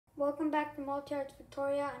Welcome back to Multi Arts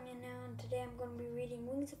Victoria. I'm Yana, and today I'm going to be reading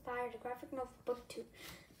Wings of Fire, the graphic novel, book 2,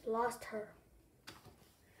 Lost Her.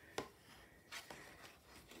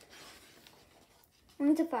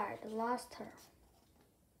 Wings of Fire, the Lost Her.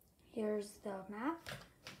 Here's the map.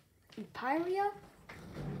 Empyrea.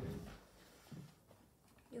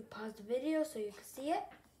 You pause the video so you can see it.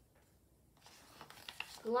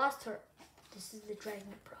 Lost Her. This is the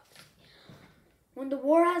dragon prophecy. When the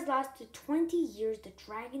war has lasted 20 years, the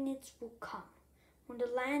dragonids will come. When the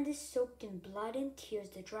land is soaked in blood and tears,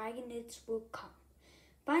 the dragonids will come.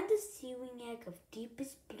 Find the sea wing egg of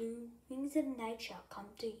deepest blue, wings of night shall come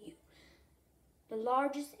to you. The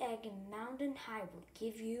largest egg in mountain high will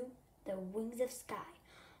give you the wings of sky.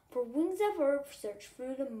 For wings of earth search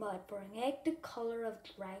through the mud for an egg the color of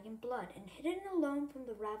dragon blood, and hidden alone from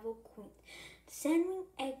the rival queens. The sand-wing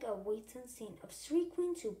egg awaits unseen of 3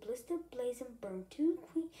 queens who blister, blaze, and burn. 2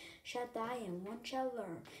 queens shall die, and 1 shall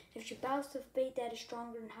learn. If she bows to fate that is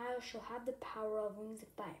stronger and higher, she'll have the power of wings of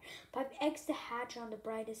fire. 5 eggs to hatch on the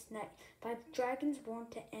brightest night. 5 dragons born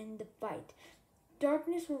to end the fight.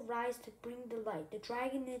 Darkness will rise to bring the light. The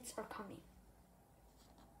dragonids are coming.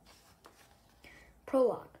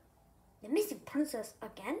 Prologue. The missing princess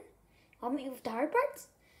again? Help me with the hard parts?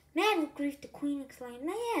 Mad with grief, the queen exclaimed,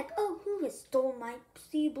 "My egg! Oh, who has stolen my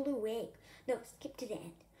sea blue egg?" No, skip to the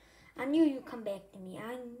end. I knew you'd come back to me.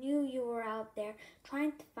 I knew you were out there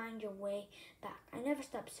trying to find your way back. I never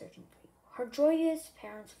stopped searching for you. Her joyous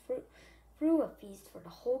parents threw a feast for the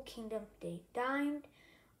whole kingdom. They dined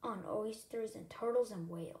on oysters and turtles and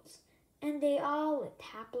whales, and they all lived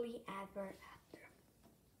happily ever after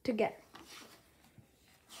together.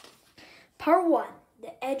 Part 1.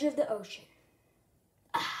 The Edge of the Ocean.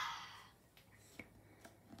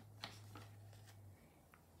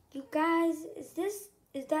 You guys, is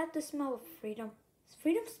that the smell of freedom?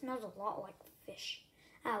 Freedom smells a lot like fish.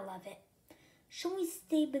 I love it. Should we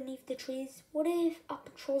stay beneath the trees? What if a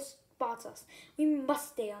patrol spots us? We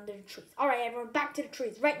must stay under the trees. All right, everyone, back to the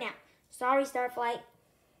trees right now. Sorry, Starflight.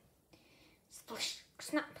 Splish,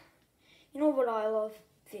 snap. You know what I love?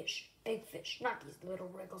 Fish. Big fish, not these little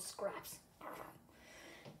wriggle scraps.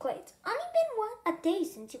 Clay, it's only been, a day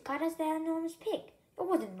since you caught us that enormous pig. It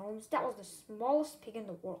wasn't enormous. That was the smallest pig in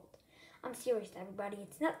the world. I'm serious, everybody.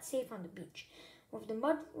 It's not safe on the beach. With the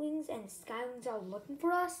mud wings and the sky wings all looking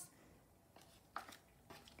for us.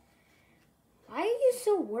 Why are you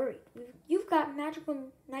so worried? You've got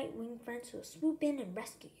magical night wing friends who will swoop in and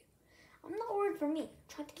rescue you. I'm not worried for me.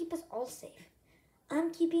 Try to keep us all safe.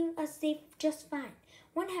 I'm keeping us safe just fine.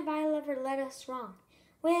 When have I ever led us wrong?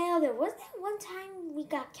 Well, there was that one time we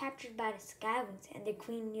got captured by the Skywings and the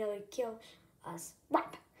queen nearly killed us.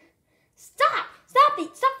 What? Stop! Stop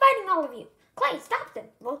it! Stop fighting, all of you! Clay, stop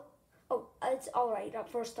them! Well, it's all right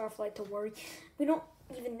for Starflight to worry. We don't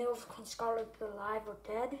even know if Queen Scarlet is alive or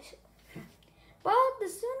dead. Well, the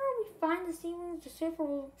sooner we find the sea wings, the safer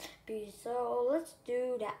we'll be. So let's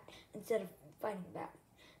do that instead of fighting back.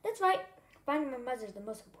 That's right. Finding my mother is the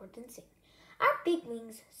most important thing. Our big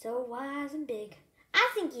wings, so wise and big. I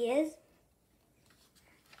think he is.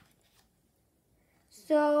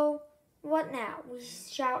 So, what now? We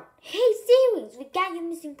shout, "Hey, sea wings, we got your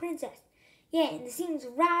missing princess." Yeah, and the sea wings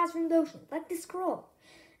rise from the ocean like the scroll.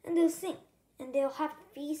 And they'll sing, and they'll have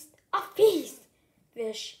a feast. A feast!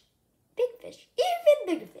 Fish, big fish,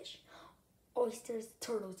 even bigger fish. Oysters,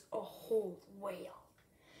 turtles, a whole whale.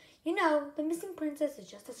 You know, the missing princess is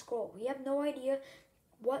just a scroll. We have no idea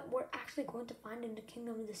what we're actually going to find in the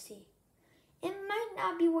kingdom of the sea. It might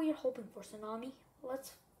not be what you're hoping for, Tsunami.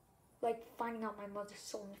 Let's, finding out my mother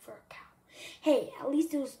sold me for a cow. Hey, at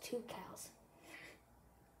least it was 2 cows.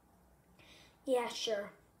 Yeah,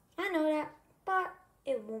 sure. I know that, but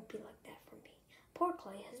it won't be like that for me. Poor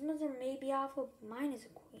Clay, his mother may be awful, but mine is a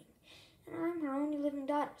queen. And I'm her only living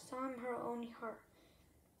daughter, so I'm her only her.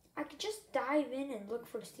 I could just dive in and look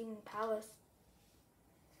for the Steaming Palace.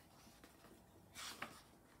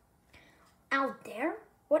 Out there?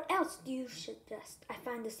 What else do you suggest? I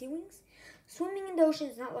find the sea wings? Swimming in the ocean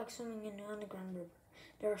is not like swimming in an underground river.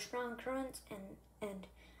 There are strong currents and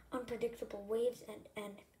unpredictable waves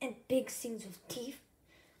and big seas with teeth.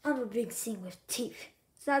 I'm a big sea with teeth.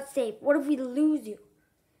 It's not safe. What if we lose you?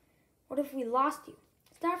 What if we lost you?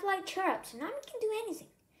 Starflight, cheer up. Tsunami can do anything.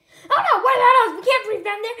 Oh no, what about us? We can't breathe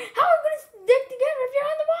down there. How are we going to stick together if you're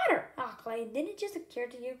on the water? Oh, Clay, didn't it just occur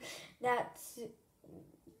to you that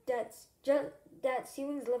sea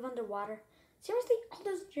wings live underwater? Seriously, all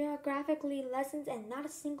those geographically lessons and not a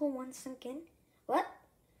single one sunk in? What?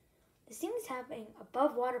 The sea wings have an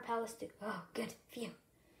above water palace too. Oh, good. Phew.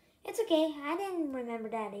 It's okay. I didn't remember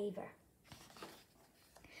that either.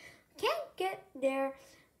 Can't get there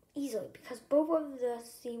Easily, because both of the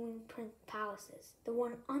seaweed prince palaces, the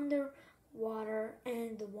one underwater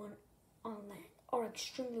and the one on land, are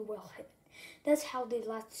extremely well hidden. That's how they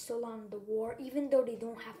lasted so long in the war, even though they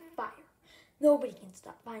don't have fire. Nobody can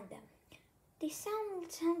find them. They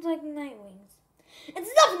sound like Nightwings.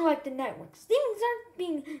 It's nothing like the Nightwings. These aren't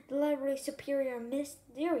being deliberately superior and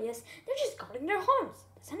mysterious. They're just guarding their homes.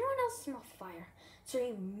 Does anyone else smell fire?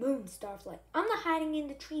 Sorry, moon starflight. I'm not hiding in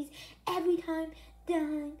the trees every time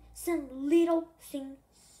some little thing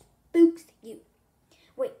spooks you.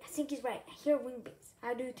 Wait, I think he's right. I hear wing beats.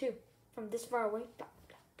 I do too. From this far away. Flop,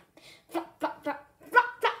 flop, flop, flop,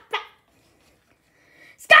 flop, flop, flop.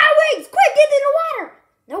 Skywings! Quick, get in the water!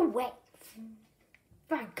 No way.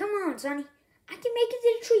 Fine, come on, Sonny. I can make it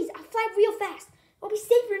to the trees. I'll fly real fast. I'll be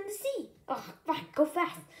safer in the sea. Oh, fine, go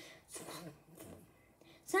fast.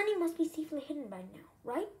 Sonny must be safely hidden by now,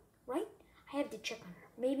 right? Right? I have to check on her.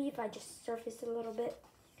 Maybe if I just surface a little bit.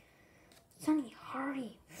 Sonny,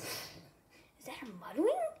 hurry. Is that a mudwing?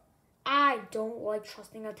 I don't like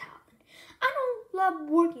trusting a talon. I don't love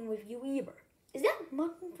working with you either. Is that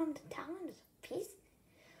mudwing from the talon piece?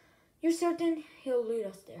 You're certain he'll lead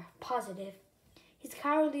us there? Positive. He's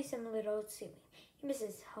cowardly, similar to silly. He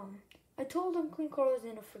misses home. I told him Queen Coral was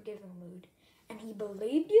in a forgiving mood. And he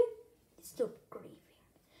believed you? He's still grieving.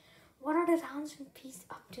 What are the talons from Peace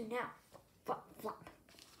up to now? Flop, flop.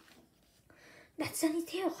 That's Sunny's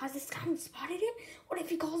tail. Has the Skyman spotted it? What if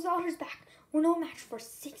he calls the others back? We're no match for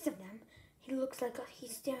 6 of them. He looks like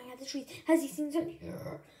he's staring at the trees. Has he seen something?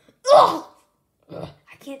 Ugh!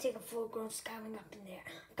 I can't take a full-grown Skywing up in there.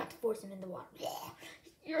 I've got to force him in the water.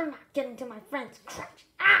 You're not getting to my friends. Crunch.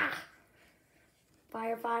 Ah!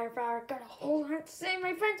 Fire, fire, fire. Got a whole heart to save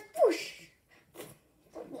my friends. Whoosh!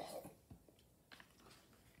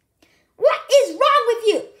 What is wrong with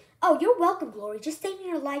you? Oh, you're welcome, Glory. Just saving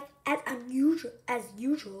your life as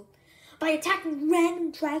usual. By attacking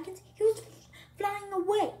random dragons, he was flying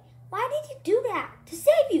away. Why did you do that? To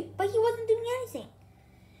save you, but he wasn't doing anything.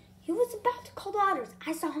 He was about to call the others.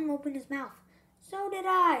 I saw him open his mouth. So did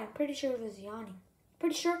I. I'm pretty sure he was yawning.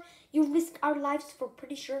 Pretty sure you risked our lives for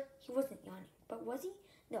pretty sure he wasn't yawning. But was he?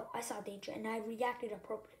 No, I saw danger and I reacted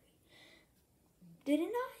appropriately.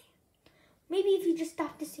 Didn't I? Maybe if you just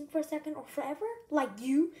stopped to sing for a second or forever, like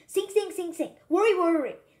you. Sing, sing, sing, sing. Worry, worry,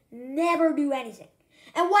 worry. Never do anything.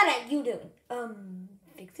 And what are you doing?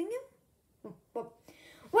 Fixing him?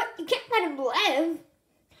 What? You can't let him live.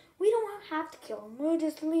 We don't have to kill him. We'll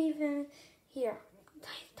just leave him here.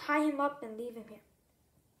 Tie him up and leave him here.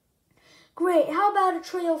 Great. How about a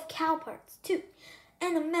trail of cow parts, too?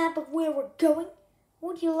 And a map of where we're going?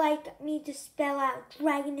 Would you like me to spell out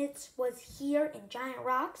Dragonitz was here in giant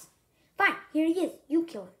rocks? Fine, here he is. You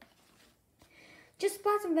kill him. Just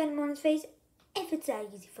spot some venom on his face, if it's that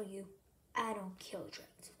easy for you. I don't kill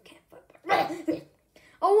dragons who can't fight.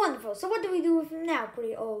 Oh, wonderful. So what do we do with him now,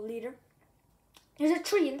 pretty old leader? There's a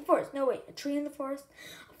tree in the forest. No, wait. A tree in the forest?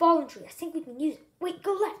 A fallen tree. I think we can use it. Wait,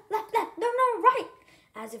 go left, left, left. No, right.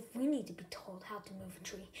 As if we need to be told how to move a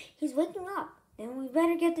tree. He's waking up. Then we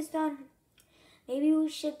better get this done. Maybe we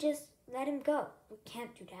should just let him go. We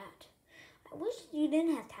can't do that. I wish you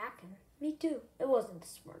didn't attack him. Me too. It wasn't the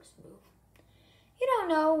smartest move. You don't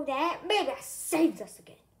know that. Maybe that saves us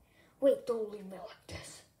again. Wait, don't leave me like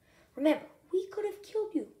this. Remember, we could have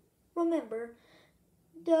killed you. Remember,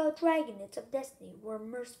 the Dragonitz of Destiny were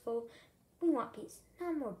merciful. We want peace,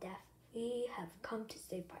 not more death. We have come to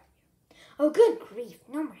stay by you. Oh, good grief.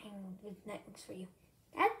 No more hanging with Nightwings for you.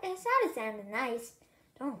 That's not sounding nice.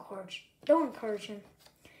 Don't encourage him.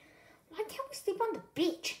 Why can't we sleep on the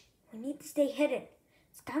beach? We need to stay hidden.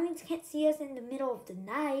 Skywings can't see us in the middle of the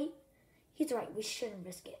night. He's right. We shouldn't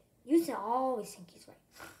risk it. You should always think he's right.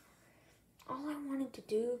 All I wanted to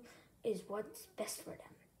do is what's best for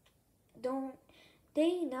them. Don't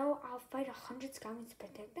they know I'll fight 100 Skywings to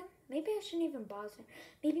protect them? Maybe I shouldn't even bother.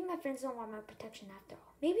 Maybe my friends don't want my protection after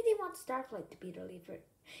all. Maybe they want Starflight to be the leader,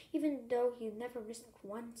 even though he never risked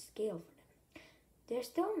one scale for them. They're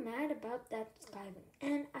still mad about that Skywing,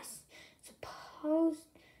 and I suppose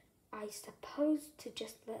to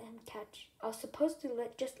just let him catch. I was supposed to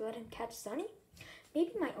just let him catch Sunny.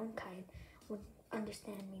 Maybe my own kind would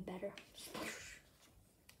understand me better.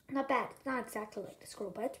 Not bad. It's not exactly like the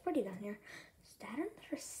scroll, but it's pretty down here. Is that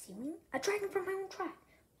another seaweed? A dragon from my own tribe.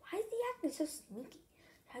 Why is he acting so sneaky?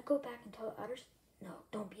 Should I go back and tell the others? No,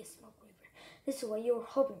 don't be a smoke weaver. This is what you were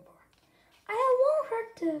hoping for. I won't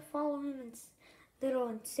hurt to follow him and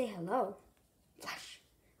say hello. Flash.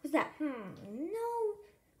 Who's that? No.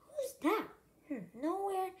 Who's that?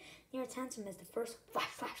 Nowhere near as handsome as the first. Flash,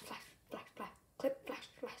 flash, flash, flash, flash. Clip, flash,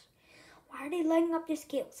 flash. Why Why are they lighting up their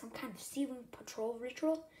scales? Some kind of sea wing patrol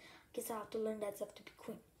ritual? Guess I'll have to learn that stuff to be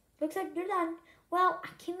queen. Looks like you're done. Well, I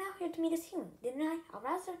came out here to meet a sea wing, didn't I? I'll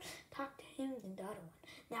rather talk to him than the other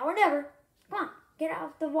one. Now or never. Come on, get out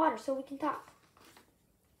of the water so we can talk.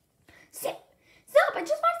 Sit. Stop, I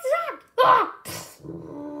just want to talk.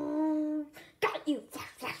 Ah! Got you. Flash,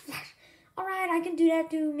 flash, flash. Alright, I can do that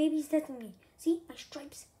too. Maybe he's testing me. See, my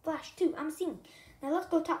stripes flash too. I'm a sea wing. Now let's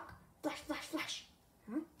go talk. Flash, flash, flash.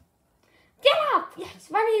 Get up! Yes,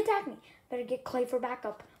 why did you attack me? Better get Clay for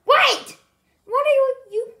backup. Wait! Where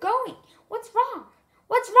are you going? What's wrong?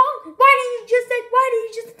 What's wrong? Why did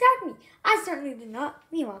you just attack me? I certainly did not.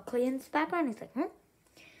 Meanwhile, Clay in the background, he's like,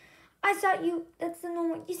 I thought that's the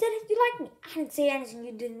normal. You said you liked me. I didn't say anything,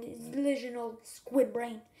 you delusional squid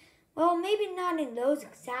brain. Well, maybe not in those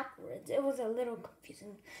exact words. It was a little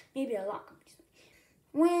confusing. Maybe a lot confusing.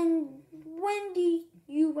 When do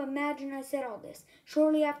you imagine I said all this?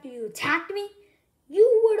 Shortly after you attacked me?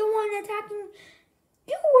 You were the one attacking.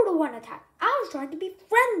 You were the one attacking. I was trying to be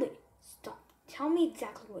friendly. Stop. Tell me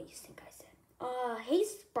exactly what you think I said. Hey,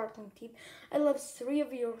 sparkling teeth. I love 3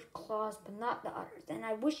 of your claws, but not the others. And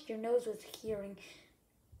I wish your nose was hearing,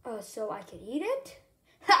 so I could eat it?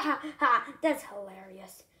 Ha ha ha. That's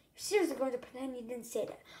hilarious. You're seriously going to pretend you didn't say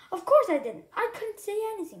that? Of course I didn't. I couldn't say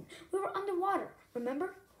anything. We were underwater.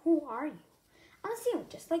 Remember? Who are you? I'm a sea wing,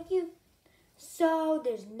 just like you. So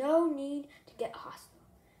there's no need to get hostile.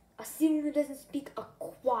 A sea wing who doesn't speak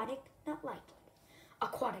aquatic, not likely.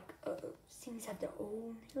 Aquatic seems to have their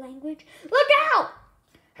own language. Look out!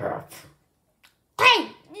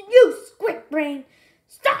 Hey, you squid brain!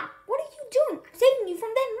 Stop! What are you doing? I'm saving you from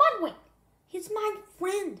that mudwing. He's my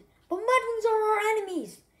friend, but mudwings are our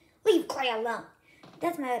enemies. Leave Clay alone.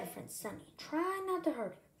 That's my other friend, Sunny. Try not to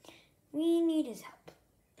hurt him. We need his help.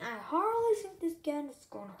 I hardly think this gun is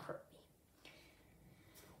going to hurt me.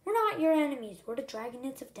 We're not your enemies. We're the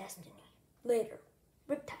Dragonets of Destiny. Later.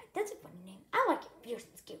 Riptide. That's a funny name. I like it. Fierce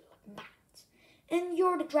and scary like mountains. And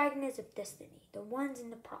you're the Dragonets of Destiny. The ones in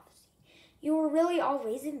the prophecy. You were really all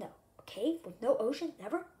raised in a cave with no ocean?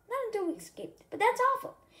 Never? Not until we escaped. But that's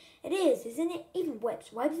awful. It is, isn't it? Even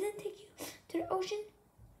Webs. Webs didn't take you to the ocean?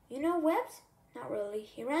 You know Webs? Not really.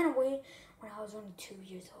 He ran away when I was only 2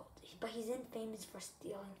 years old. But he's famous for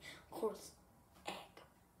stealing Coral's egg.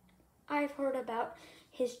 I've heard about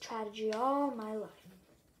his tragedy all my life.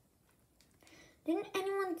 Didn't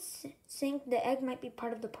anyone think the egg might be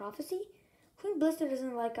part of the prophecy? Queen Blister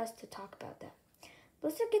doesn't like us to talk about that.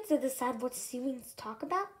 Blister gets to decide what sea wings talk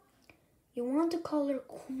about. You want to call her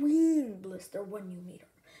Queen Blister when you meet her.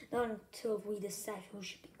 Not until we decide who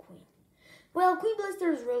should be queen. Well, Queen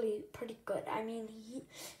Blister is really pretty good. I mean,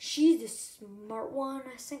 she's the smart one.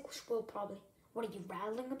 I think we'll probably... What are you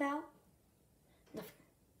rattling about? Nothing.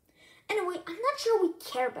 Anyway, I'm not sure we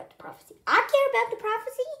care about the prophecy. I care about the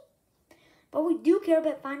prophecy, but we do care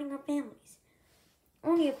about finding our families.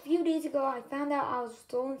 Only a few days ago, I found out I was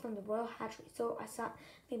stolen from the royal hatchery, so I thought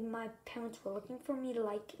maybe my parents were looking for me to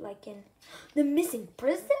like in The Missing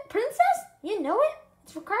Princess? You know it?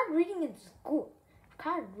 It's required reading in school.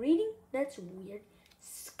 Required reading? That's weird.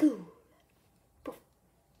 School. Poof.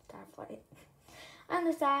 Starflight. I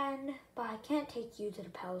understand, but I can't take you to the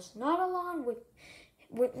palace. Not alone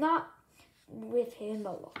not with him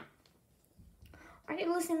alone. Are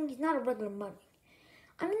you listening? He's not a regular mudwing.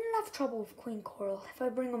 I'm in enough trouble with Queen Coral. If I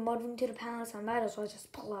bring a mudwing to the palace, I might as well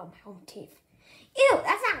just pull out my own teeth. Ew,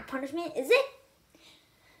 that's not a punishment, is it?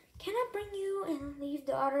 Can I bring you and leave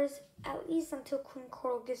the others at least until Queen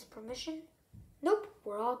Coral gives permission? Nope,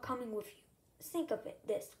 we're all coming with you. Think of it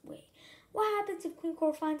this way. What happens if Queen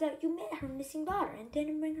Coral finds out you met her missing daughter and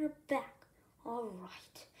didn't bring her back? All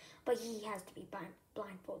right, but he has to be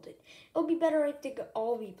blindfolded. It'll be better if they could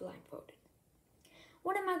all be blindfolded.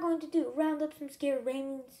 What am I going to do? Round up some scared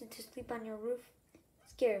rainings to sleep on your roof?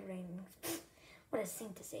 Scared rainings. What a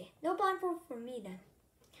thing to say. No blindfold for me then.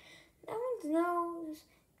 That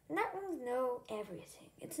one's know everything.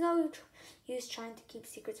 It's no use trying to keep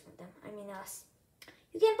secrets from them. I mean us.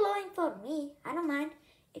 You can blindfold me. I don't mind.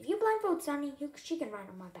 If you blindfold Sunny, she can ride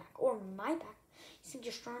on my back. Or my back. You think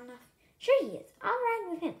you're strong enough? Sure he is. I'll ride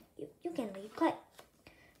with him. You can leave Clay.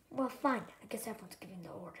 Well, fine. I guess everyone's giving the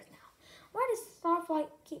orders now. Why does Starflight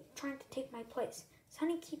keep trying to take my place?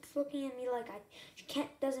 Sunny keeps looking at me like she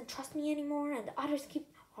doesn't trust me anymore, and the others keep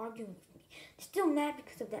arguing with me. They're still mad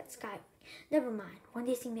because of that sky. Never mind. When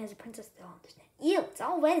they see me as a princess, they'll understand. Ew, it's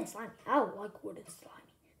all wet and slimy. I don't like wet and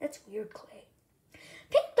slimy. That's weird, Clay.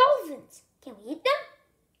 Pink dolphins! Can we eat them?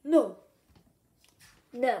 No.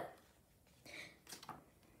 No.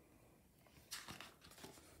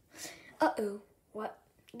 Uh-oh. What?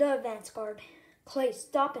 The advance guard. Clay,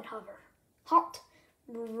 stop and hover. Halt!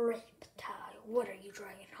 Reptile, what are you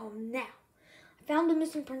dragging home now? I found the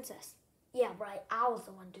missing princess. Yeah, right, I was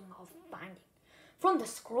the one doing all the finding. From the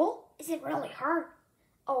scroll? Is it really her?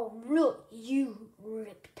 Oh, really, you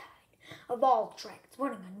riptide. Of all dragons,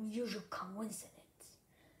 what an unusual coincidence.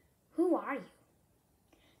 Who are you?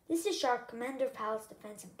 This is Shark, commander of palace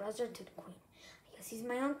defense and brother to the queen. I guess he's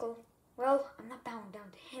my uncle. Well, I'm not bowing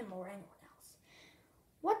down to him or anyone else.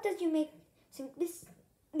 What does you make think this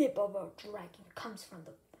nip of a dragon comes from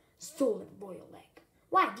the stolen royal egg?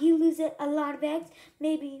 Why, do you lose a lot of eggs?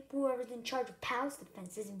 Maybe whoever's in charge of palace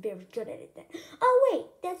defense isn't very good at it then. Oh wait,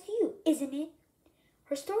 that's you, isn't it?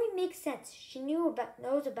 Her story makes sense. She knew about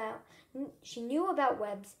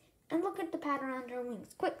webs, and look at the pattern on her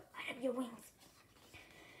wings. Quick, light up your wings.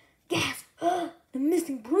 Gasp! The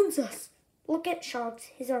missing princess! Look at Sharks,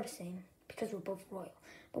 his are the same, because we're both royal.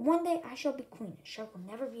 But one day I shall be queen, and Shark will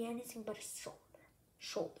never be anything but a soldier.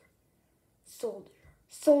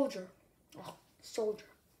 Oh, soldier.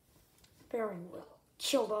 Very well.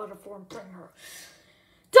 Kill the other four and bring her.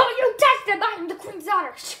 Don't you touch them! I am the queen's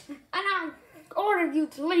daughter, and I order you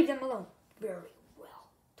to leave them alone. Very well.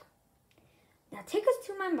 Now take us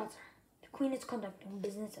to my mother. The queen is conducting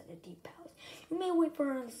business at the deep palace. You may wait for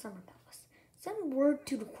her in the summer palace. Send word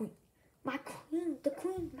to the queen. My queen,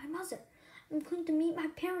 my mother. I'm going to meet my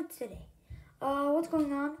parents today. What's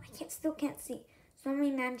going on? I still can't see.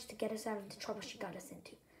 Somebody managed to get us out of the trouble she got us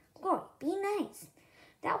into. Glory, be nice.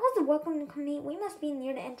 That was a welcome to me. We must be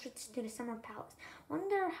near the entrance to the summer palace.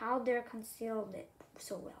 Wonder how they're concealed it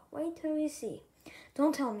so well. Wait till you see.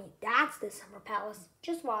 Don't tell me that's the summer palace.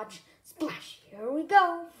 Just watch. Splash. Here we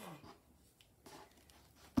go.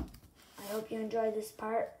 I hope you enjoyed this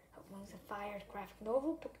part of Wings of Fire graphic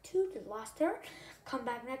novel, book 2, The Lost Heir. Come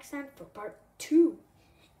back next time for part 2.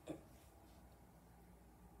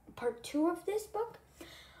 Part 2 of this book.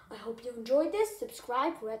 I hope you enjoyed this.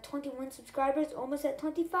 Subscribe. We're at 21 subscribers, almost at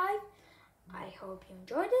 25. I hope you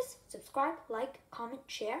enjoyed this. Subscribe, like, comment,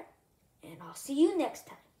 share, and I'll see you next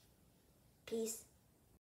time. Peace.